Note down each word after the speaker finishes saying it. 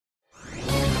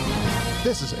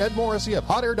This is Ed Morrissey of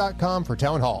HotAir.com for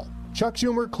Town Hall. Chuck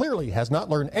Schumer clearly has not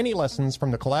learned any lessons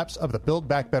from the collapse of the Build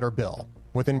Back Better bill.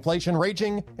 With inflation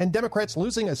raging and Democrats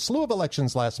losing a slew of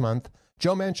elections last month,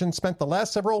 Joe Manchin spent the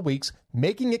last several weeks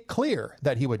making it clear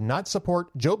that he would not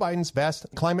support Joe Biden's vast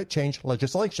climate change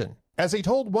legislation. As he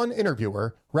told one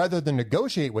interviewer, rather than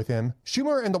negotiate with him,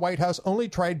 Schumer and the White House only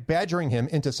tried badgering him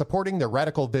into supporting their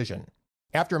radical vision.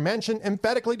 After Manchin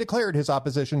emphatically declared his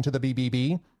opposition to the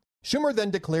BBB, Schumer then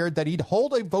declared that he'd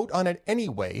hold a vote on it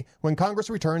anyway when Congress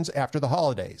returns after the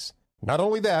holidays. Not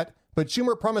only that, but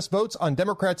Schumer promised votes on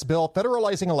Democrats' bill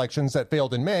federalizing elections that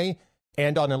failed in May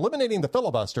and on eliminating the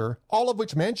filibuster, all of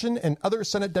which Manchin and other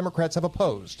Senate Democrats have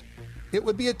opposed. It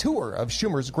would be a tour of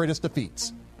Schumer's greatest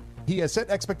defeats. He has set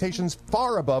expectations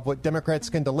far above what Democrats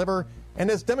can deliver and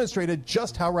has demonstrated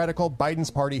just how radical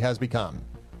Biden's party has become.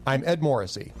 I'm Ed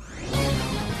Morrissey.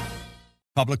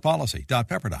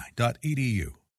 Publicpolicy.pepperdine.edu